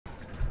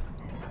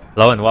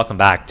Hello and welcome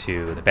back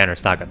to the Banner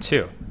Saga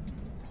 2.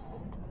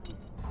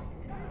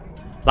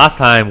 Last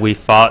time we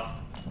fought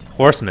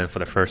horsemen for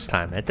the first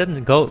time. It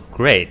didn't go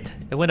great.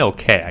 It went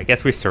okay. I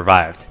guess we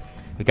survived.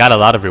 We got a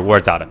lot of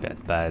rewards out of it,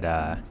 but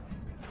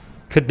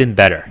could have been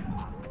better.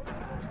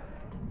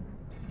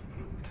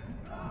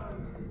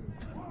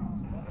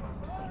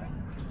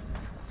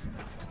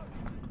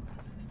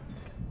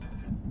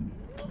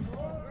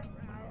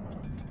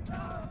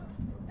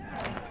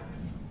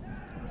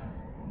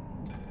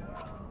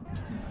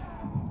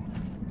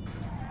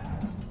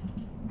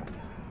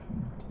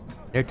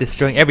 They're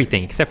destroying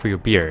everything except for your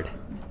beard.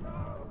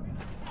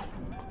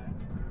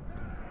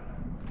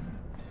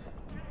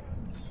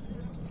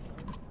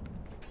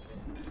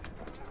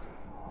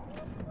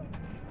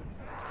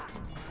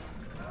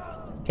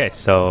 Okay,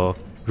 so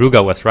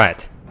Ruga was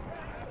right.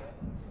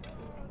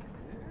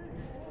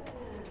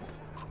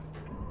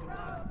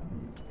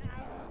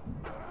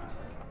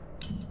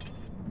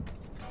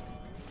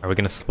 Are we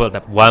gonna split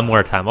up one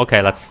more time?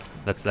 Okay,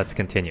 let's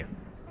continue.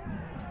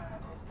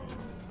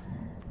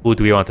 Who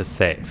do we want to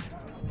save?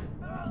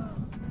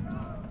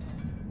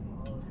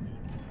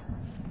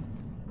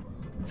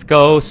 Let's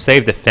go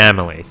save the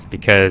families,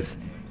 because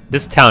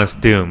this town is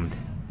doomed.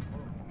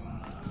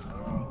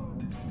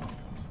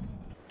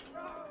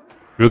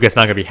 Ruga's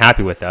not gonna be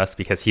happy with us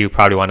because he'll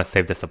probably want to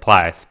save the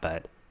supplies,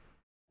 but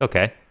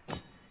okay.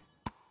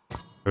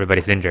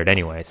 Everybody's injured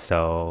anyway,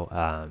 so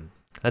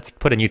let's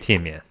put a new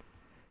team in.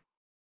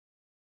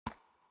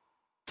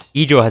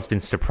 Ijo has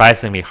been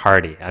surprisingly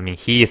hardy. I mean,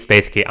 he is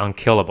basically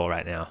unkillable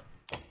right now.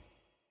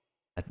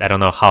 I don't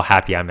know how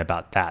happy I'm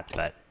about that,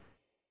 but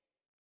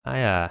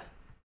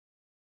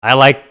I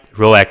like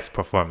Roek's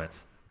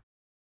performance.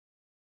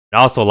 I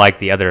also like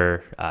the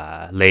other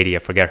lady, I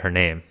forget her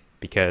name,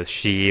 because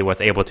she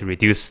was able to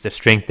reduce the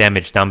strength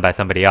damage done by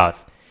somebody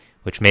else,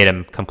 which made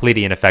him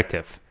completely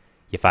ineffective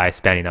if I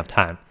spend enough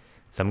time.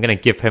 So I'm gonna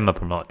give him a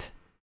promote.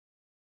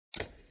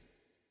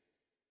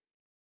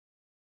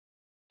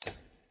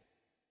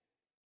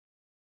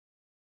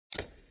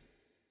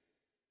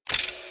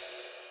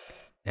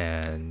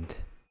 And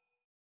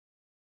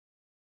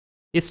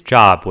his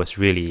job was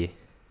really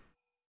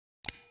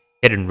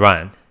hit and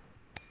run.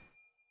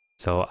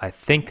 So I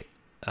think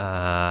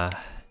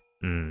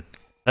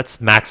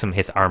let's maximum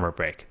his armor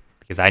break,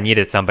 because I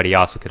needed somebody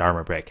else who could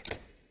armor break.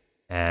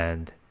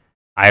 And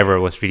Ivor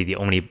was really the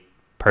only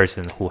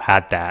person who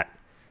had that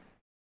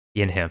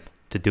in him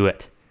to do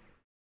it.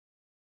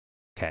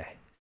 Okay,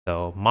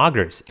 so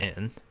Mager's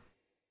in.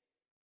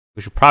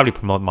 We should probably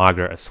promote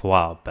Mager as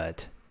well,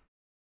 but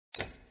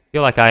I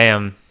feel like I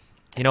am,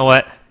 you know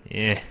what?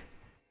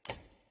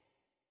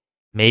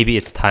 Maybe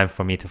it's time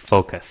for me to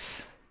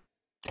focus.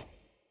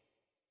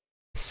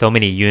 So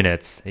many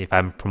units, if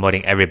I'm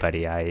promoting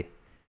everybody, I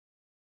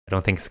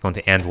don't think it's going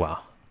to end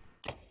well.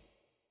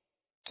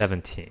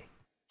 17.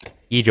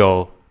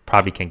 Ijo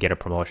probably can get a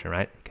promotion,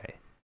 right? Okay.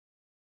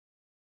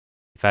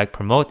 If I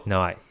promote,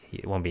 no,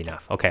 it won't be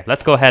enough. Okay,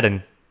 let's go ahead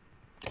and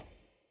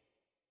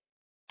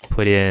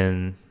put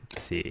in,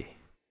 let's see,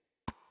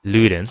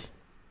 Luden.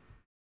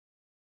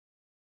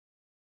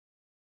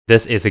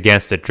 This is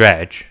against the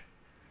Dredge,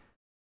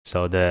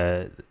 so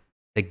the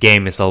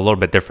game is a little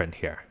bit different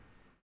here.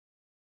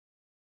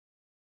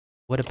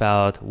 What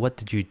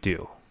did you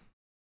do?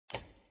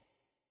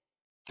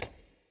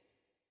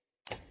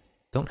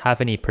 Don't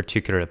have any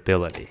particular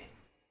ability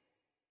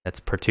that's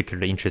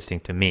particularly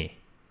interesting to me.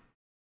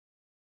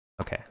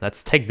 Okay,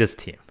 let's take this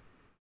team.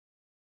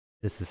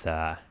 This is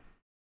a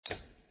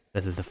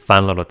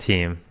fun little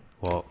team.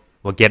 We'll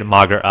get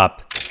Mager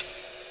up,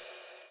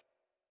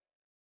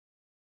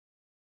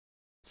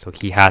 so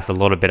he has a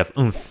little bit of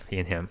oomph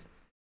in him.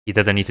 He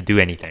doesn't need to do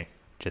anything.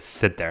 Just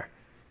sit there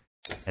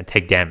and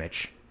take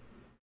damage.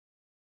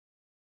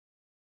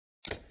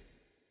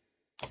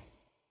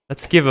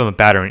 Let's give him a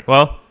battering.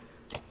 Well,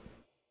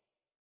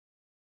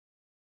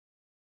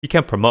 he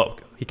can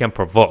promote. He can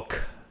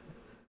provoke.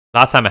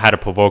 Last time I had a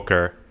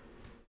provoker.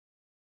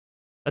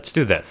 Let's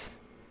do this.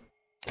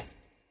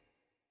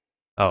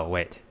 Oh,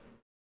 wait.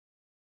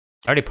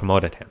 I already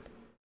promoted him.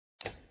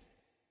 So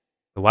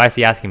why is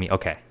he asking me?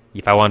 Okay,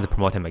 if I wanted to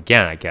promote him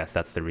again, I guess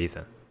that's the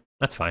reason.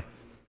 That's fine.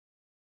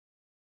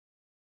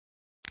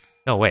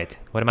 No, wait.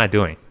 What am I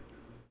doing?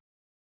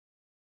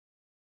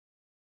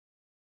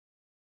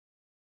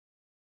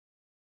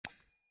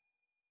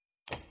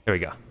 Here we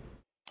go.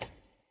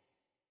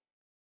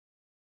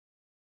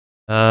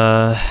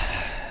 Let's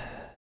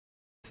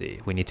see.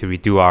 We need to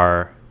redo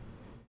our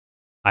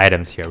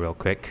items here real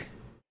quick.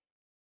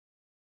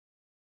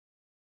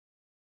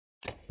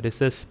 What is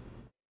this?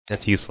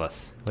 That's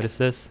useless. What is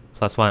this?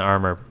 +1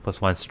 armor,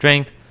 +1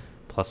 strength,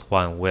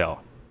 +1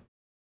 will.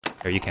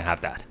 Here, you can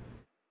have that.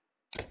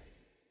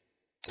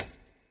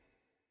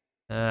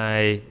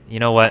 You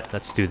know what?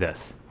 Let's do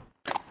this.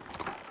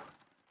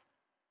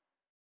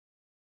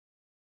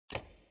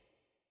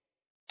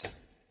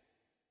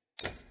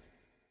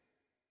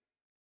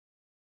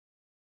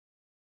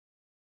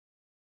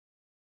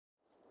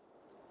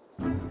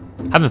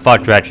 Haven't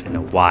fought Dredge in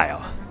a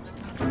while.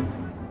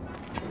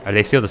 Are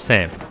they still the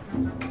same?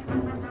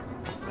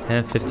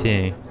 10,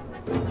 15.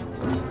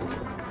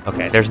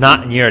 Okay, there's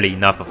not nearly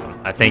enough of them.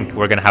 I think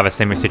we're gonna have a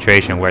similar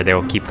situation where they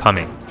will keep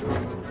coming.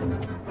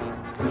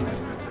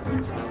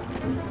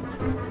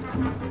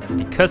 And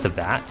because of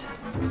that,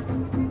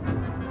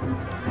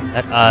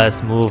 let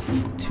us move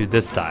to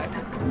this side.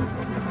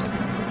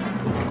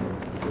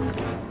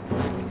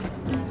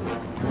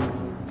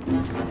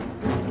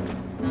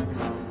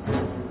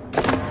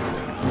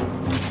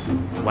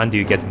 When do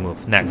you get to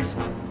move? Next.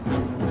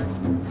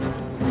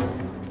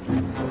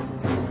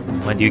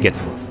 When do you get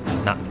to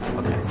move? Not.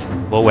 Okay.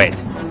 We'll wait.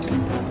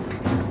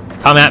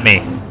 Come at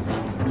me.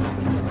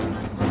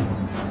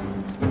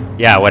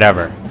 Yeah,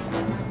 whatever.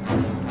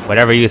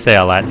 Whatever you say,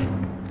 Alette.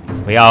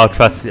 We all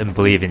trust and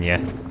believe in you.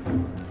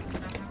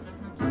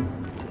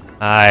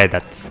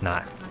 That's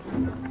not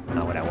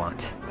what I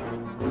want.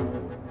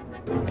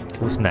 Okay,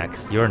 who's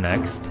next? You're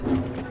next.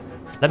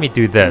 Let me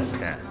do this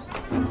then.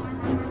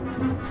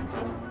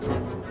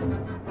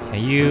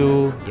 Can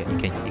you? Yeah,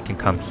 you can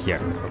come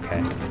here.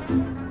 Okay.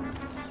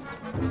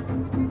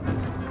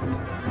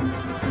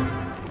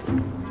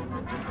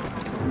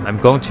 I'm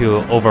going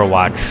to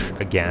Overwatch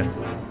again.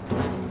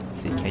 Let's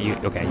see, can you?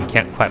 Okay, you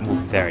can't quite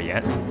move there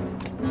yet.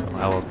 So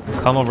I will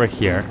come over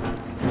here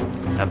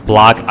and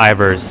block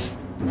Ivor's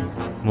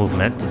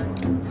movement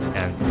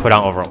and put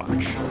on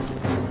Overwatch.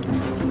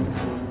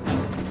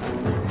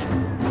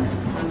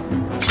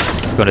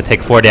 It's going to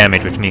take 4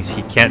 damage, which means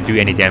he can't do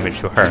any damage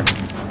to her.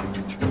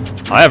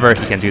 However,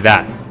 he can do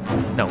that.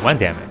 No, 1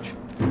 damage.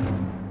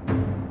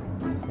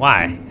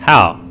 Why?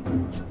 How?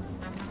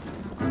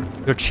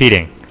 You're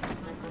cheating.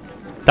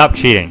 Stop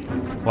cheating.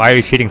 Why are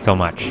you cheating so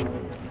much?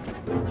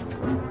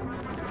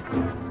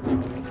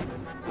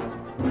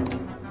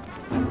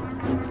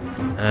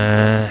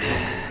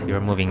 You're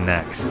moving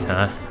next,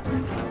 huh?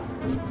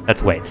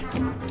 Let's wait.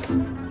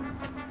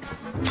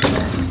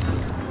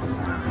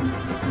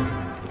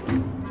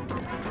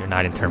 You're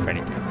not in turn for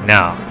anything.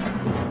 Now,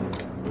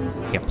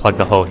 you can plug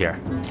the hole here.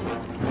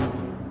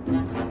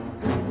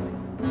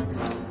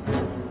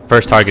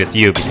 First target is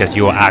you because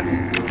you will act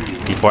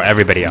before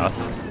everybody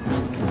else.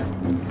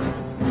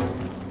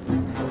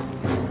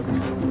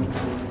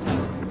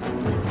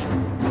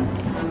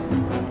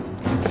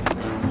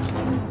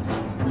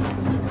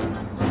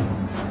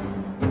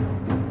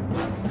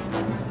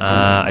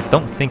 I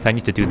don't think I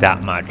need to do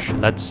that much.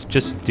 Let's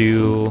just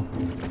do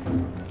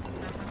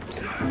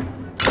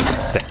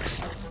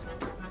 6.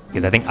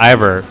 Because I think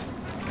Ivor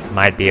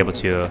might be able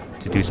to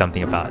do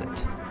something about it.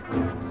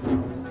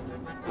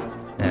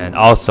 And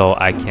also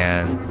I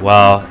can,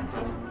 well,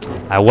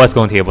 I was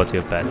going to be able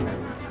to, but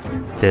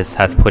this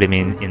has put him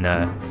in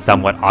a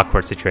somewhat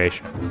awkward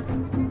situation.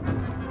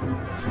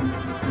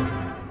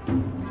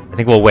 I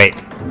think we'll wait.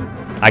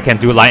 I can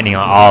do lightning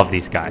on all of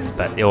these guys,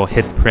 but it will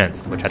hit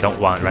Prince, which I don't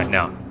want right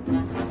now.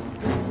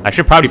 I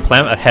should probably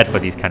plan ahead for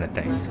these kind of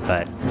things,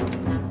 but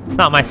it's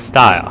not my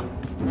style.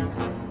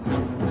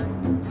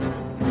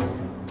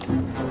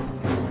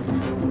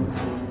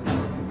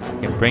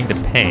 You can bring the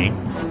pain,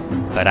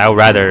 but I would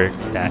rather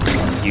that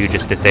you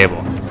just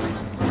disable.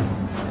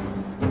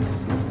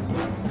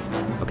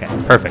 Okay,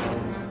 perfect.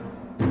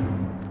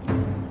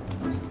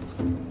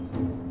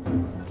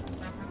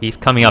 He's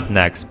coming up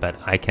next, but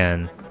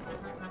I'm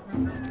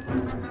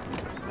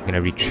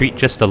gonna retreat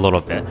just a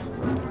little bit.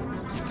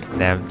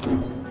 Then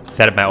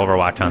set up my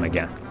Overwatch on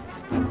again.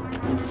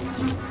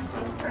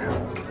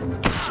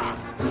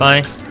 It's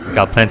fine. He's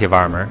got plenty of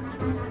armor.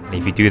 And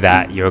if you do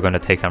that, you're gonna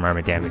take some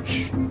armor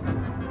damage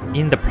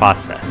in the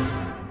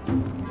process.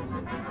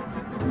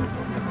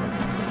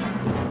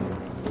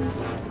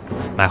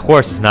 My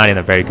horse is not in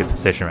a very good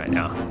position right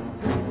now.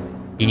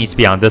 He needs to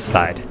be on this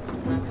side.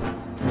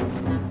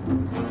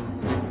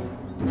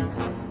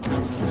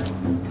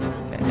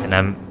 Okay, and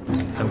I'm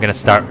gonna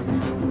start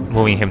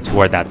moving him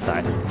toward that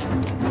side.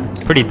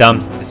 Pretty dumb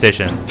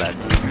decision, but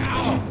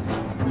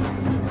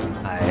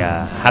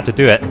I have to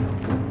do it.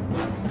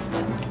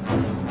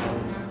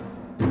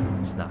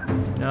 It's not.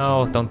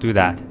 No, don't do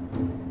that.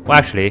 Well,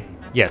 actually,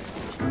 yes.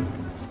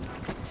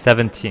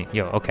 17.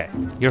 Yo, okay.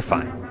 You're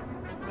fine.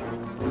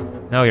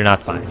 No, you're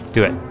not fine.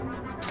 Do it.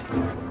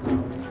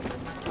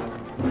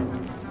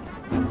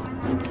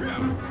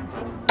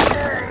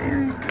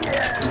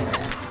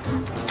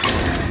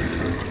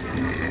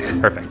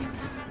 Perfect.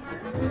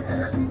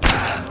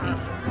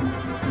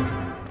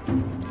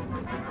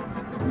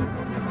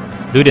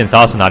 Ludin's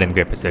also not in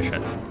great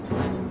position.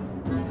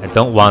 I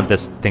don't want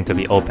this thing to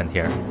be open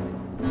here.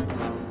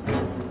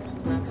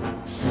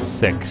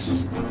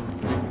 6.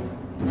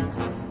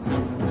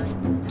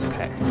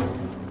 Okay.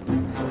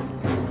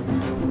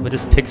 What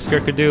does Pig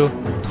Skirker do?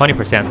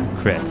 20%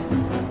 crit.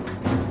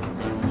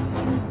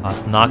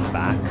 Let's knock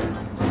back.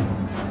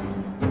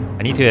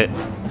 I need to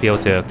be able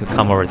to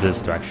come over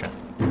this direction.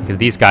 Because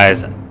these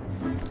guys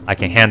I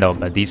can handle,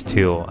 but these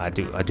two I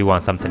do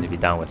want something to be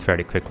done with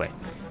fairly quickly.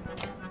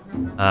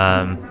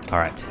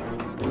 Alright.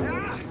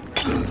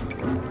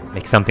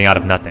 Make something out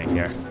of nothing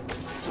here.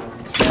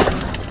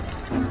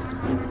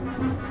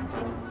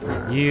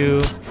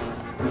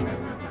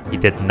 He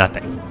did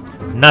nothing.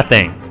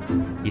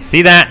 Nothing! You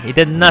see that? He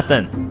did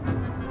nothing!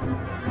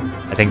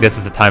 I think this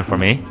is the time for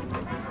me.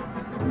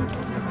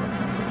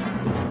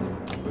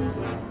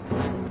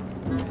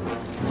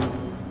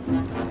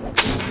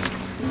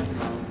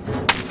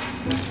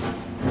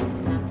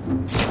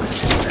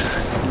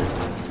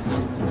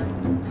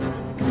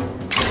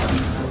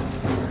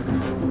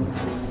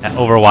 That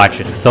Overwatch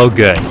is so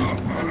good.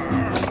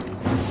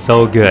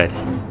 So good.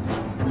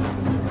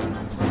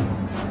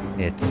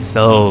 It's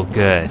so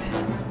good.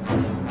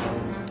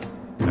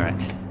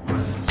 Alright.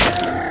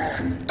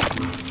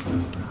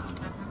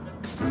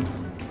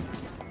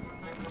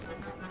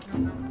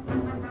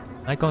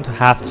 I'm going to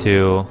have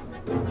to...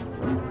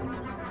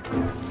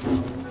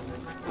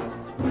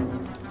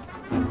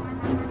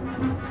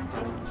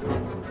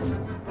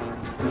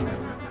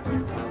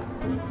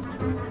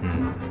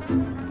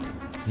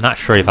 I'm not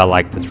sure if I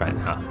like this right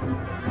now.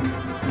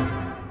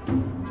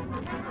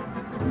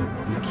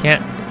 You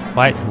can't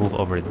quite move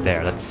over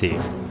there. Let's see.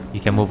 You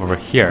can move over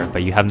here,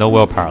 but you have no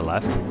willpower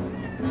left.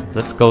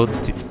 Let's go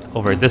to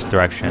over this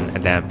direction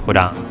and then put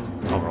on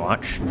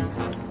Overwatch.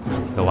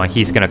 So when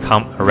he's gonna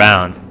come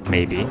around,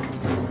 maybe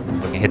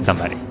we can hit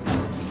somebody.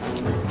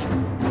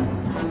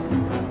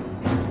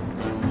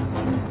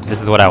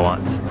 This is what I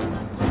want.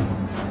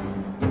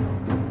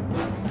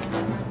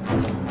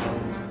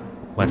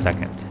 1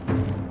 second.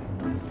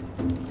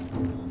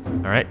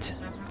 Alright.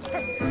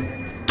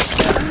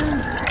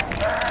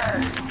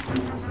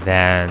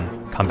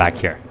 Then come back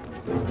here.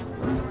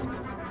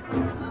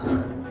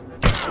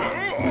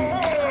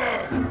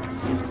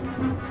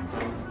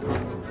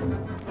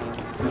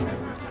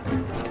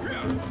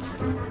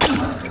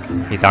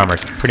 His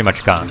armor's pretty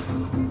much gone.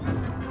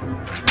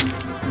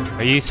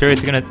 Are you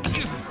seriously gonna...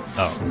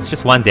 Oh, it's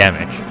just 1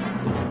 damage.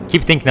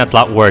 Keep thinking that's a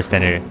lot worse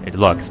than it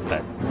looks,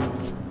 but...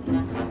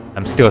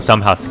 I'm still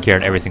somehow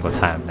scared every single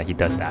time that he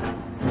does that.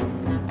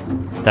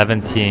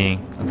 17...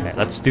 Okay,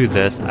 let's do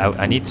this.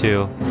 I need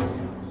to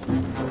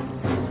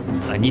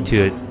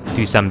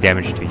do some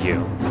damage to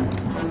you.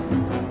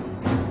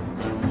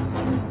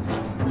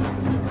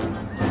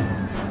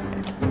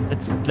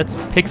 Let's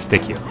pig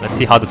stick you. Let's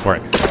see how this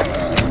works.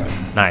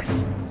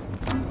 Nice.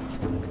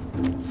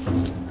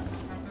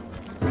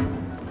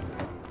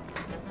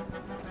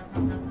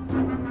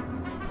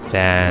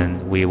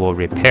 Then we will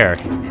repair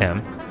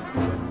him.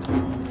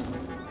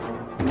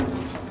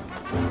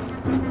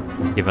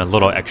 Give him a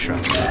little extra.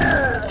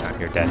 Oh,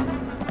 you're dead.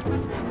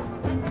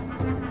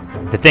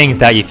 The thing is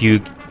that if you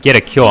get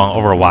a kill on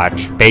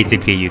Overwatch,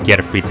 basically you get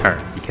a free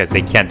turn because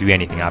they can't do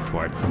anything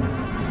afterwards. So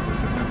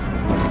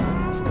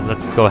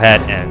let's go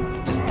ahead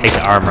and just take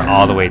the armor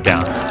all the way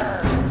down.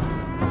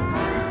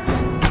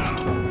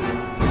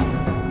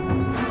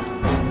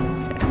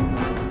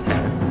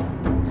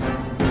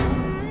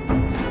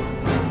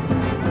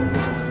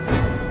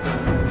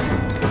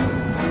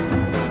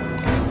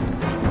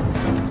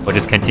 We'll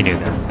just continue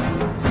this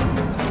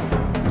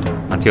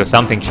until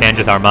something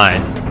changes our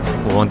mind.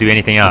 We won't do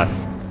anything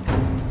else.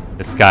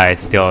 This guy is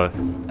still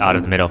out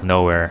of the middle of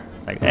nowhere.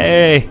 It's like,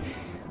 hey,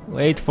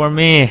 wait for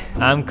me.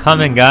 I'm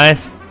coming,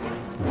 guys.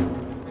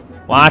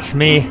 Watch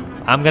me.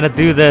 I'm gonna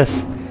do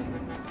this.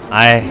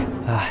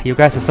 You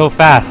guys are so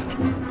fast.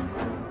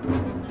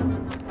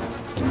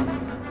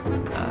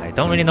 I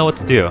don't really know what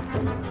to do.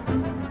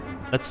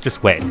 Let's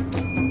just wait.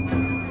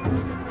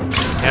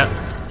 Yeah.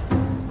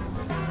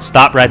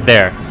 Stop right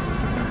there.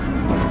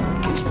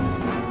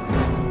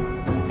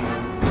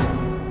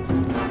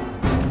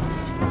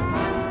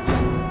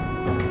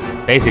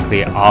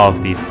 Basically, all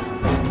of these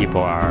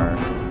people are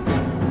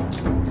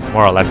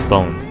more or less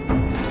boned.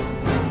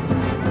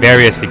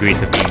 Various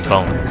degrees of being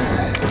boned.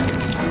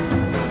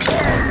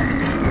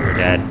 We're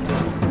dead.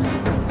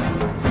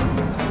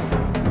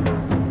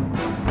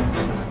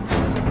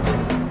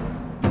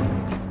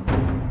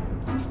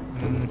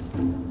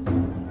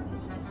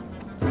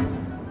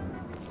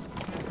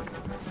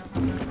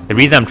 The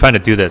reason I'm trying to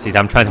do this is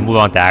I'm trying to move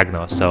on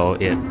diagonal, so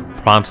it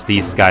prompts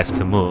these guys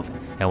to move.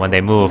 And when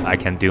they move, I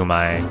can do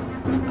my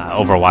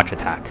Overwatch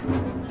attack.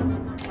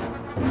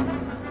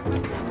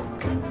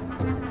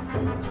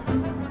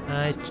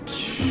 I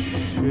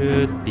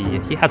should be...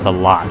 He has a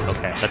lot.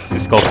 Okay, let's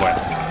just go for it.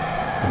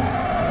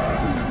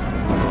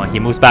 So when he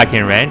moves back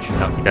in range...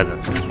 No, he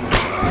doesn't.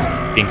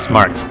 Being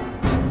smart.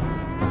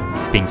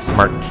 He's being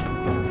smart.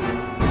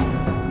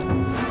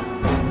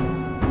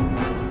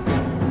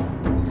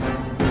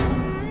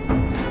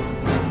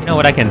 You know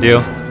what I can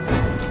do?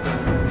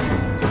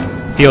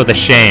 Feel the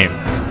shame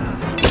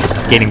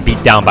of getting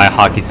beat down by a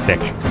hockey stick.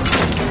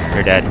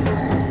 You're dead.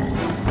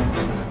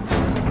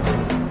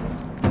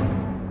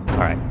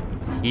 Alright.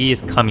 He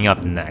is coming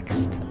up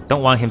next.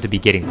 Don't want him to be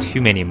getting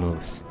too many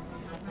moves.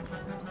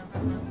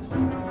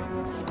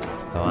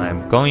 So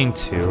I'm going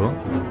to...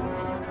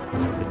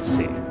 Let's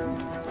see.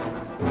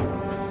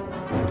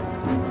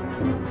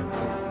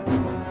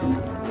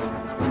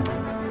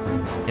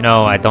 You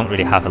know, I don't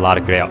really have a lot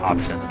of great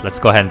options. Let's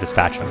go ahead and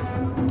dispatch him.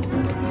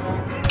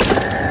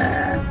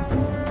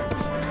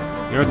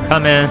 You're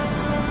coming.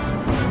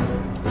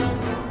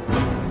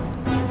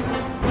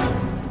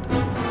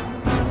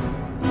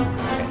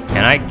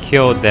 Can I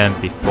kill them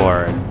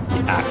before he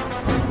acts?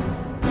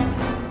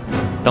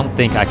 Don't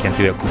think I can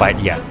do it quite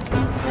yet.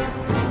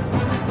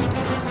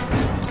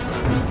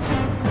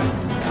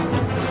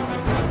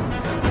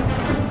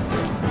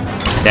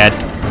 Dead.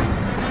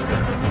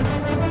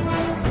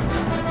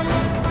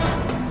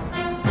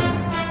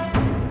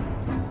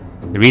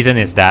 The reason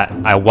is that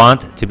I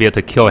want to be able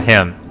to kill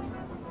him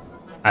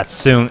as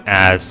soon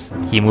as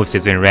he moves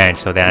his in range,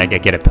 so then I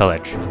can get a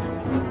pillage.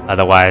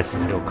 Otherwise,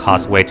 it'll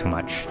cost way too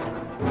much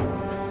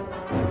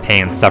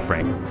pain and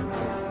suffering.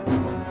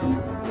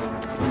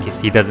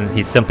 Because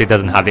he simply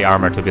doesn't have the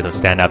armor to be able to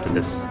stand up to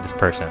this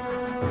person.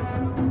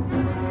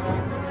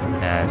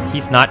 And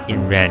he's not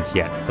in range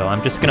yet, so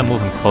I'm just gonna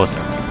move him closer.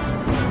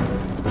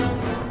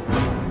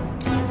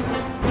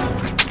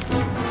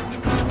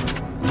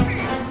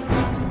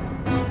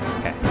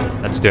 Okay,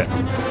 let's do it.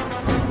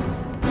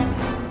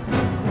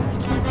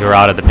 You're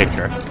out of the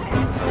picture,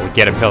 so we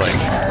get a pillage.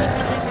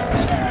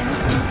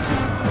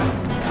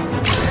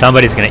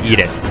 Somebody's gonna eat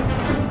it.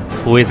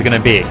 Who is it gonna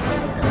be?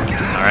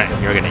 Alright,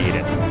 you're gonna eat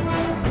it.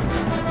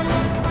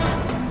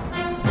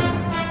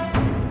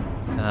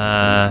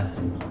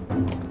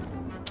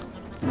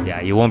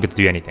 Yeah, you won't be able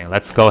to do anything.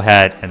 Let's go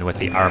ahead and with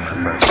the armor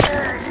first.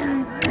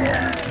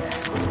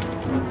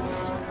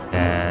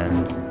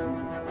 And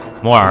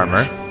more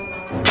armor.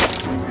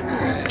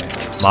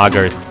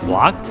 Mager is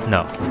blocked?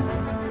 No.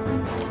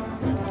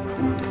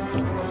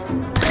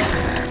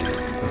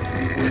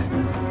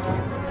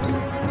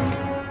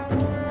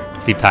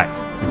 Sleep tight.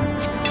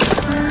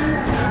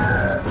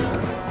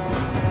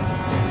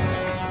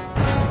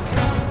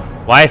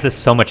 Why is this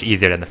so much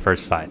easier than the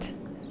first fight?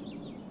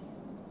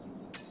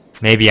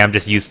 Maybe I'm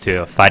just used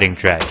to fighting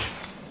Dredge,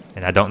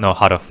 and I don't know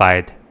how to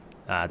fight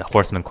the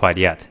Horseman quite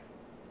yet.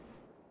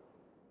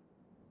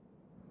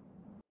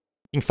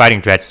 I think fighting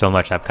Dredge so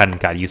much I've kind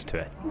of got used to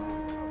it.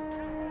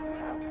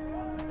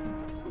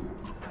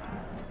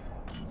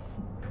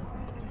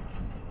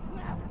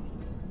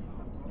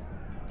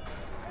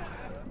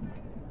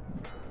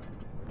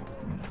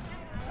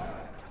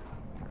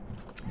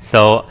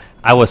 So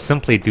I will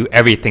simply do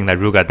everything that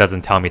Ruga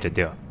doesn't tell me to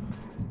do.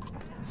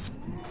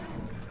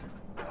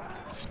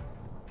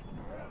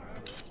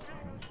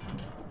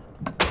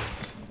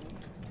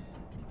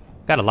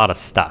 Got a lot of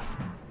stuff,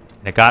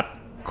 and I got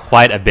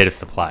quite a bit of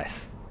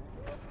supplies.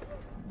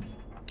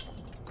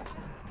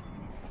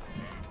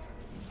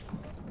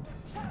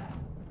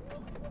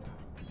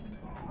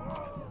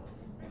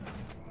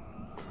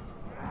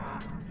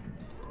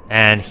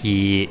 And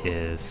he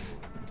is...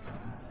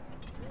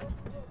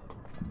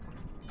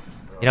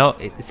 You know,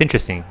 it's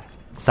interesting.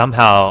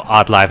 Somehow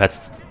Oddlife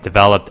has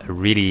developed a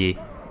really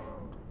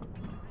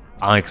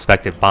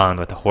unexpected bond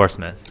with the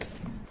Horseman.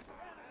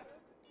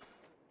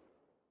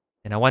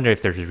 And I wonder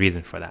if there's a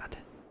reason for that.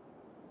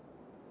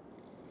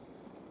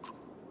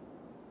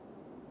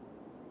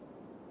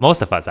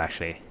 Most of us,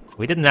 actually.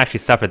 We didn't actually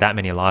suffer that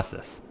many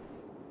losses.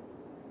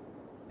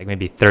 Like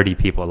maybe 30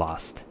 people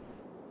lost.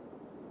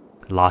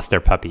 Lost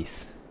their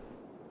puppies.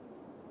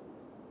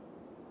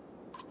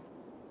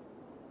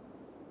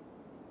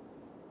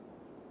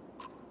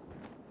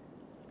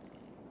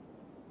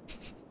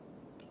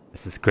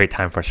 This is a great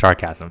time for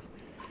sarcasm.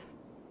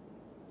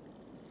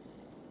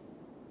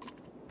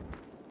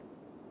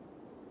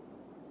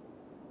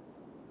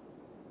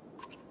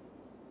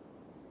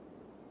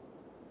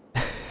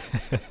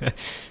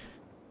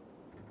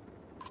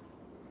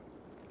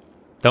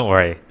 Don't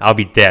worry, I'll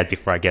be dead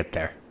before I get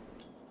there.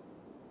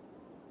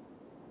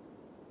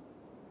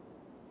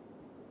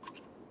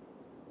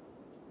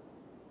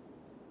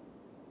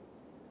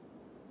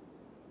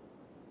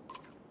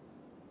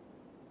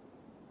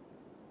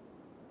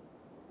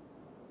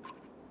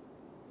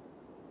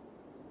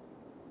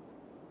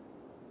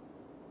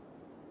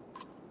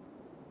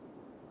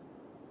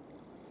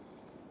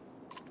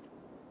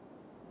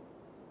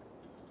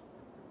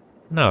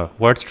 No,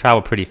 words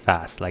travel pretty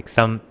fast. Like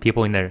some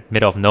people in the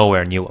middle of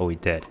nowhere knew what we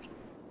did.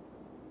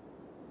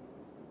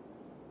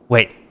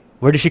 Wait,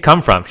 where did she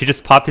come from? She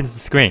just popped into the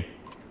screen.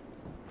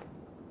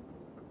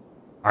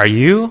 Are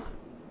you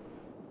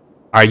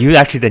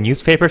actually the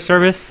newspaper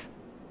service?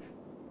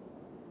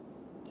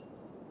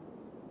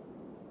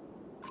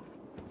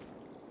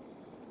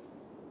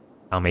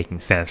 Not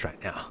making sense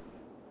right now.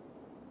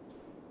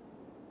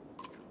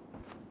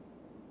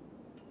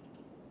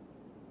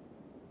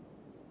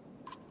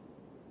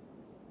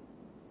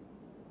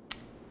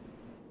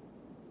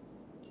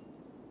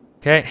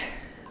 Okay,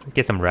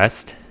 get some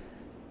rest.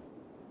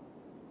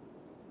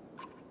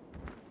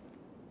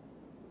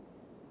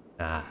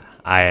 I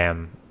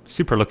am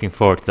super looking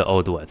forward to the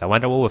Old Woods. I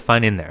wonder what we'll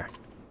find in there.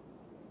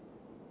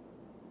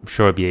 I'm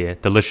sure it'll be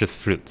delicious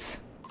fruits.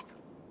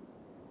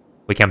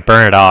 We can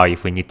burn it all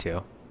if we need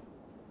to.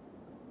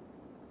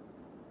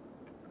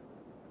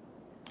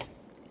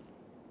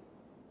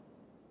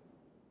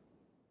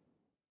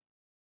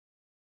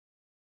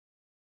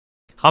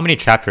 How many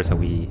chapters are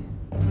we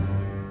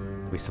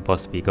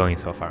supposed to be going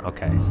so far?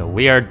 Okay, so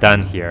we are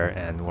done here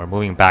and we're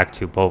moving back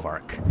to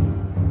Bovark.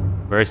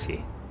 Where is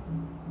he?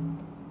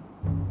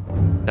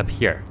 up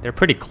here. They're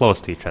pretty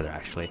close to each other,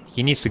 actually.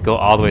 He needs to go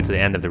all the way to the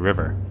end of the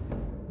river.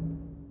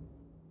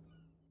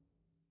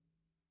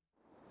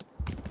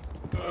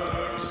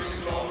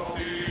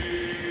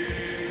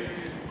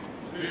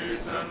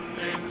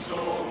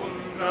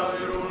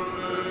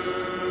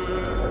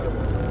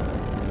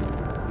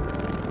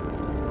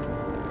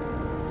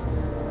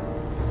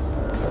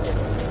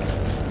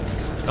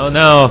 Oh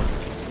no!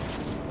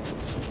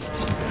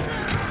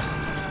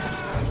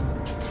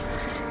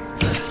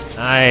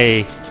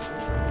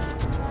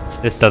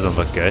 This doesn't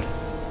look good.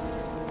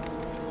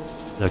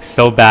 It looks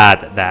so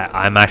bad that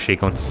I'm actually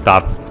going to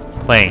stop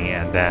playing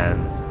and then,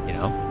 you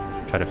know,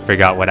 try to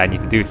figure out what I need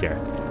to do here.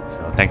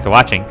 So thanks for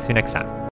watching. See you next time.